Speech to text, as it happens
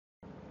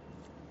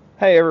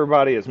Hey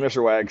everybody, it's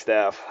Mr.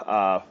 Wagstaff.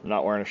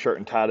 Not wearing a shirt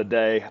and tie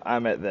today.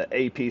 I'm at the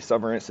AP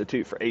Summer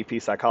Institute for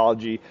AP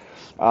Psychology.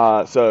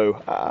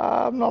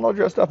 I'm not all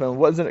dressed up and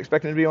wasn't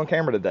expecting to be on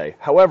camera today.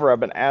 However,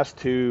 I've been asked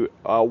to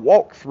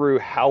walk through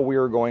how we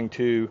are going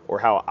to, or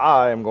how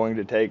I am going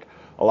to take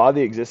a lot of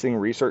the existing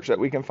research that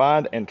we can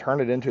find and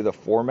turn it into the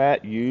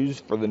format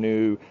used for the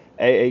new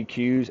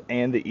AAQs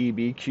and the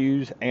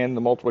EBQs and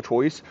the multiple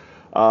choice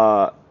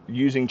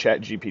using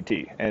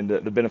ChatGPT and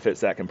the benefits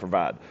that can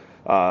provide.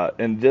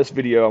 In this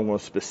video, I'm going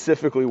to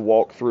specifically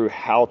walk through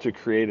how to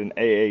create an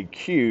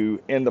AAQ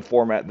in the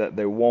format that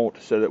they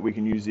want so that we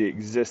can use the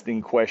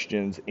existing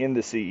questions in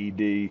the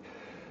CED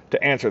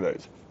to answer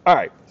those. All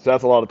right, so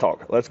that's a lot of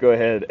talk. Let's go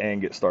ahead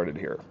and get started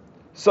here.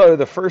 So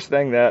the first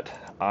thing that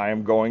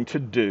I'm going to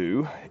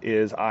do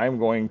is I'm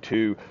going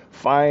to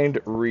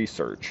find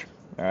research.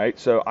 All right,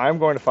 so I'm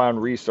going to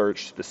find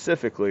research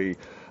specifically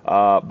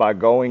by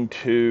going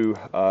to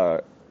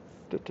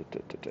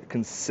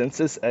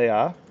Consensus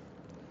AI.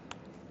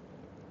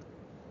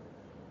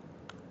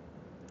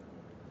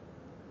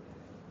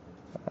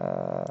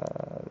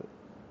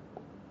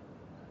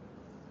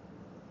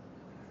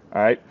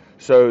 All right,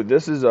 so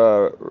this is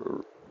a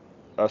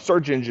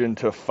search engine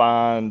to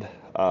find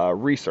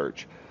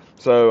research.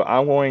 So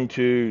I'm going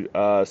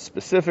to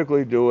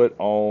specifically do it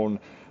on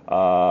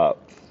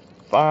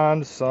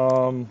find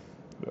some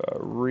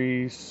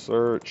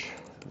research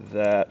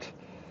that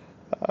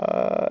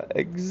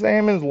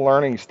examines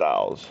learning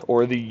styles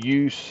or the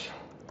use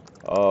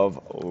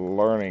of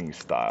learning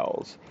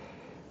styles.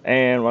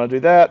 And when I do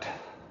that,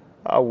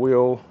 I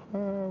will,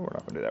 we're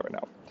not going to do that right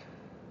now.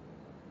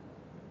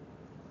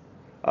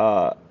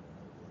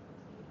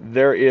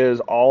 There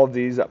is all of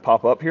these that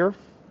pop up here.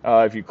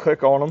 If you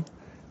click on them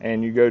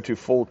and you go to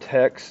full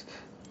text,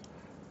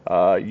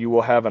 you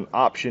will have an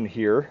option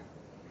here,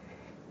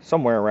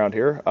 somewhere around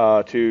here,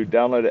 to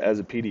download it as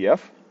a PDF.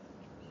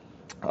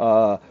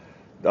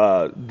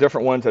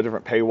 Different ones have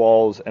different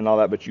paywalls and all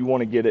that, but you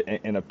want to get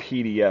it in a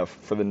PDF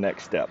for the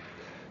next step.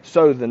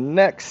 So the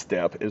next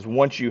step is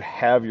once you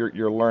have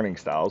your learning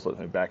styles, let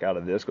me back out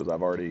of this because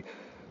I've already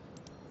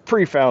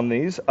pre-found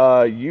these,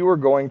 you are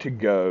going to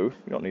go,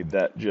 you don't need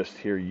that just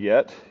here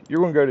yet,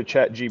 you're going to go to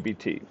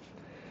ChatGPT.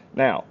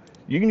 Now,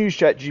 you can use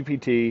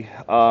ChatGPT,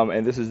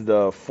 and this is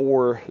the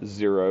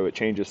 4.0, it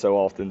changes so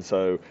often,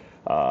 so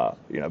by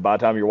the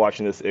time you're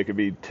watching this, it could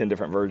be 10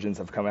 different versions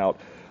have come out.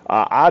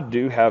 I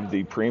do have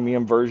the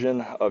premium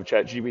version of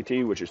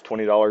ChatGPT, which is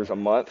 $20 a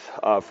month.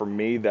 For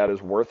me, that is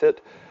worth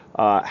it.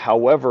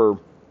 However,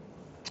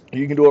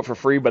 you can do it for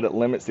free, but it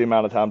limits the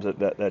amount of times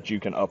that you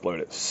can upload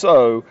it.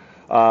 So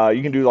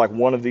you can do like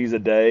one of these a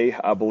day,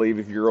 I believe,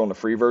 if you're on the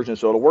free version.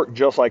 So it'll work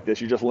just like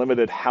this. You're just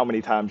limited how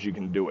many times you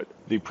can do it.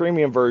 The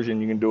premium version,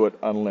 you can do it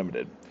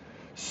unlimited.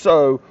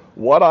 So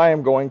what I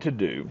am going to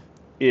do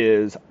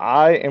is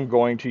I am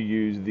going to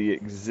use the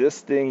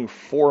existing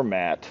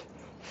format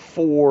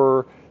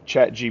for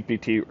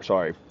ChatGPT,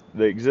 sorry,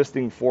 the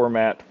existing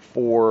format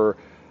for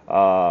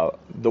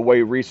the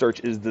way research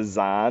is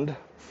designed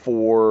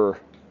for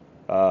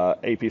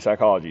AP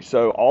Psychology.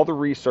 So all the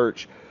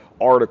research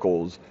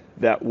articles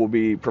that will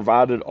be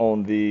provided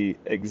on the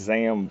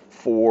exam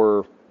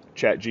for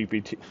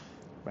ChatGPT.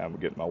 I'm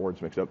getting my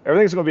words mixed up.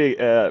 Everything's going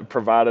to be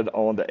provided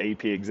on the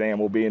AP exam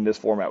will be in this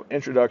format: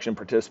 introduction,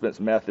 participants,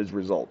 methods,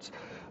 results,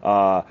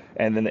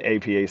 and then the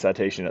APA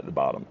citation at the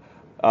bottom.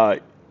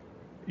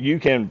 You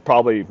can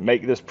probably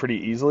make this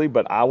pretty easily,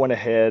 but I went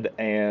ahead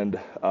and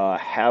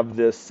have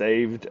this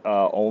saved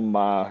on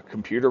my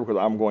computer because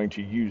I'm going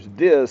to use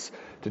this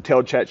to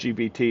tell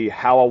ChatGPT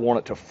how I want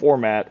it to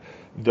format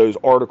those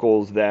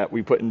articles that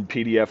we put in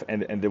PDF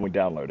and then we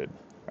downloaded.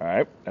 All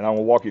right, and I'm going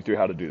to walk you through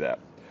how to do that.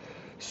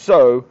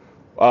 So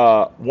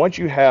once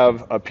you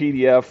have a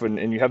PDF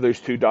and you have those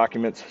two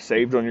documents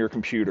saved on your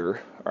computer,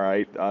 all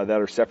right,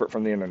 that are separate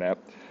from the internet,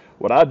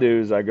 what I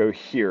do is I go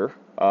here,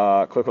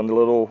 click on the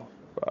little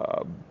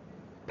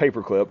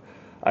paperclip,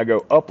 I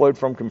go upload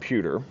from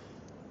computer.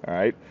 All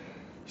right,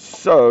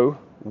 so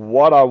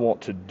what I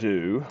want to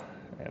do,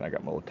 and I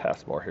got my little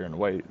taskbar here in the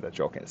way that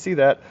y'all can't see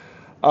that,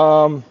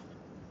 I'm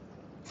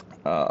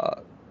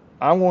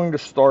going to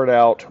start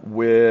out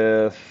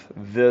with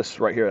this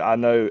right here. I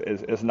know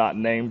it's not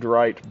named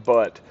right,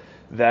 but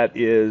that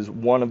is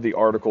one of the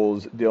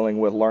articles dealing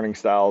with learning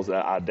styles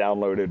that I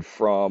downloaded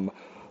from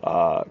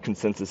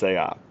Consensus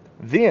AI.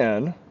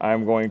 Then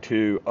I'm going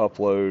to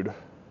upload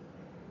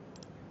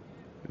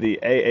the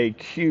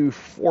AAQ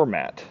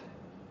format.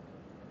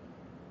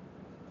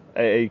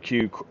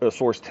 AAQ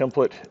source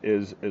template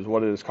is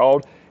what it is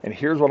called. And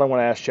here's what I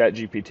want to ask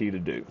ChatGPT to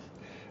do.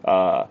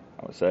 I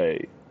would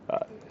say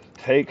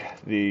take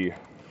the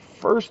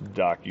first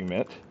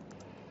document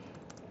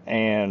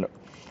and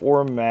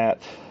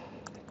format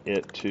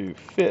it to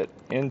fit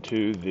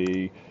into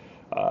the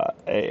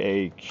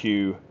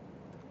AAQ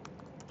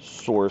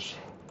source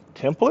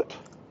template.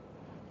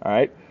 All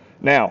right.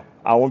 Now,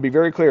 I want to be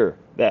very clear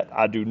that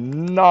I do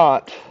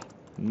not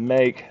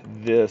make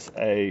this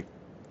a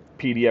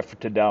PDF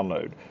to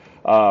download.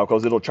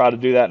 because it'll try to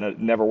do that and it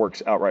never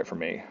works out right for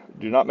me.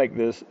 Do not make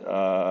this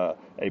a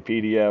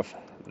PDF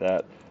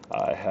that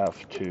I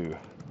have to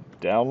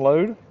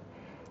download.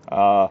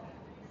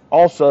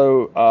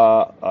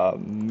 Also,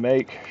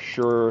 make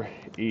sure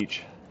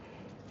each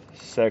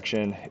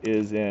section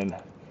is in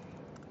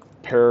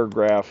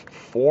paragraph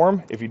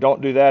form. If you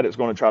don't do that, it's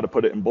going to try to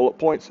put it in bullet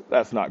points.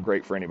 That's not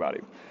great for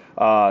anybody.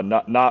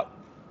 Not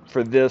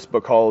for this,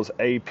 because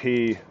AP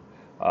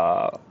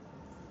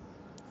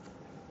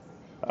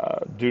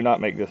do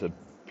not make this a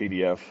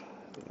PDF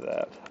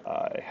that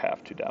I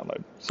have to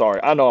download. Sorry,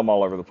 I know I'm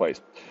all over the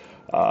place.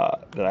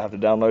 That I have to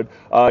download.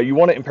 You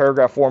want it in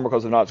paragraph form,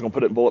 because if not, it's going to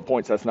put it in bullet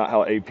points. That's not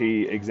how AP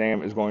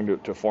exam is going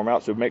to form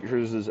out. So make sure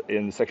this is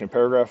in the section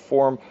paragraph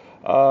form.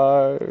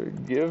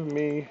 Give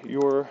me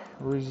your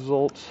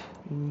results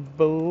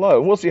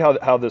below. We'll see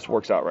how this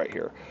works out right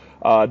here.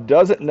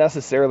 Doesn't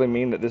necessarily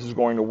mean that this is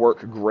going to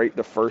work great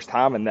the first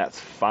time, and that's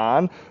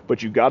fine,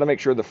 but you got to make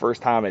sure the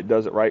first time it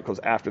does it right, because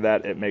after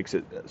that it makes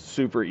it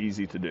super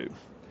easy to do.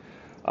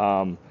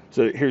 So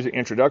here's the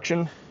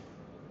introduction.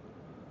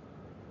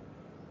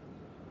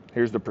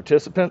 Here's the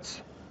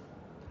participants.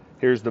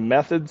 Here's the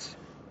methods.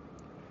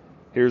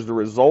 Here's the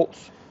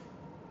results.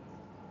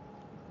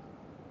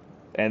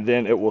 And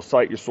then it will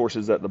cite your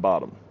sources at the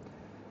bottom.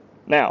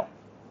 Now,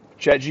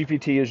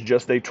 ChatGPT is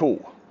just a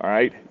tool, all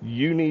right?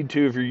 You need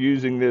to, if you're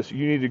using this,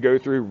 you need to go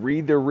through,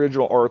 read the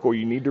original article.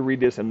 You need to read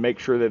this and make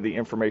sure that the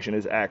information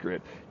is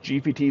accurate.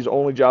 GPT's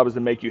only job is to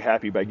make you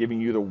happy by giving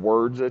you the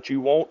words that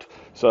you want.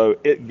 So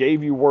it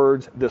gave you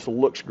words. This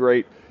looks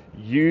great.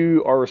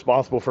 You are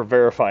responsible for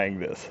verifying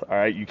this, all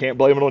right? You can't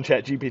blame it on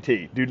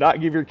ChatGPT. Do not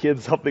give your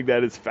kids something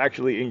that is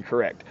factually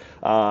incorrect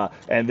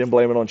and then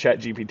blame it on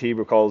ChatGPT,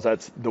 because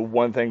that's the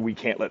one thing we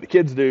can't let the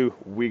kids do.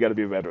 We got to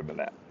be better than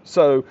that.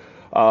 So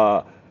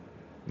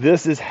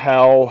this is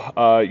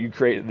how you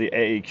create the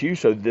AAQ.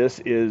 So this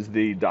is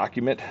the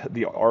document,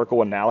 the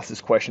article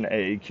analysis question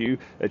AAQ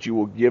that you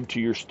will give to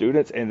your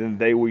students, and then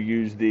they will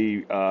use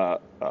the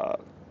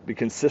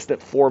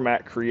consistent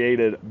format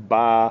created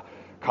by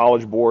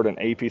College Board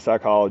and AP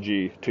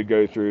Psychology to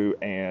go through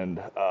and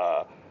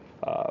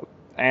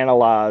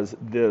analyze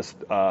this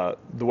the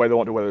way they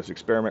want to, whether it's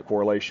experiment,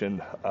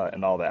 correlation,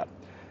 and all that.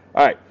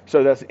 All right,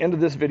 so that's the end of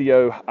this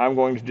video. I'm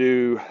going to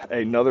do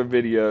another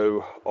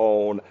video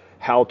on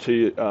how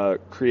to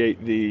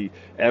create the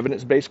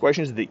evidence-based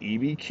questions, the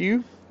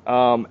EBQ,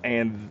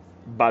 and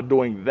by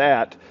doing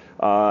that,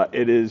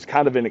 it is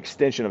kind of an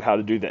extension of how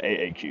to do the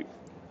AAQ.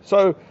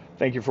 So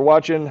thank you for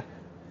watching.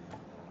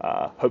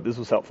 Hope this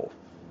was helpful.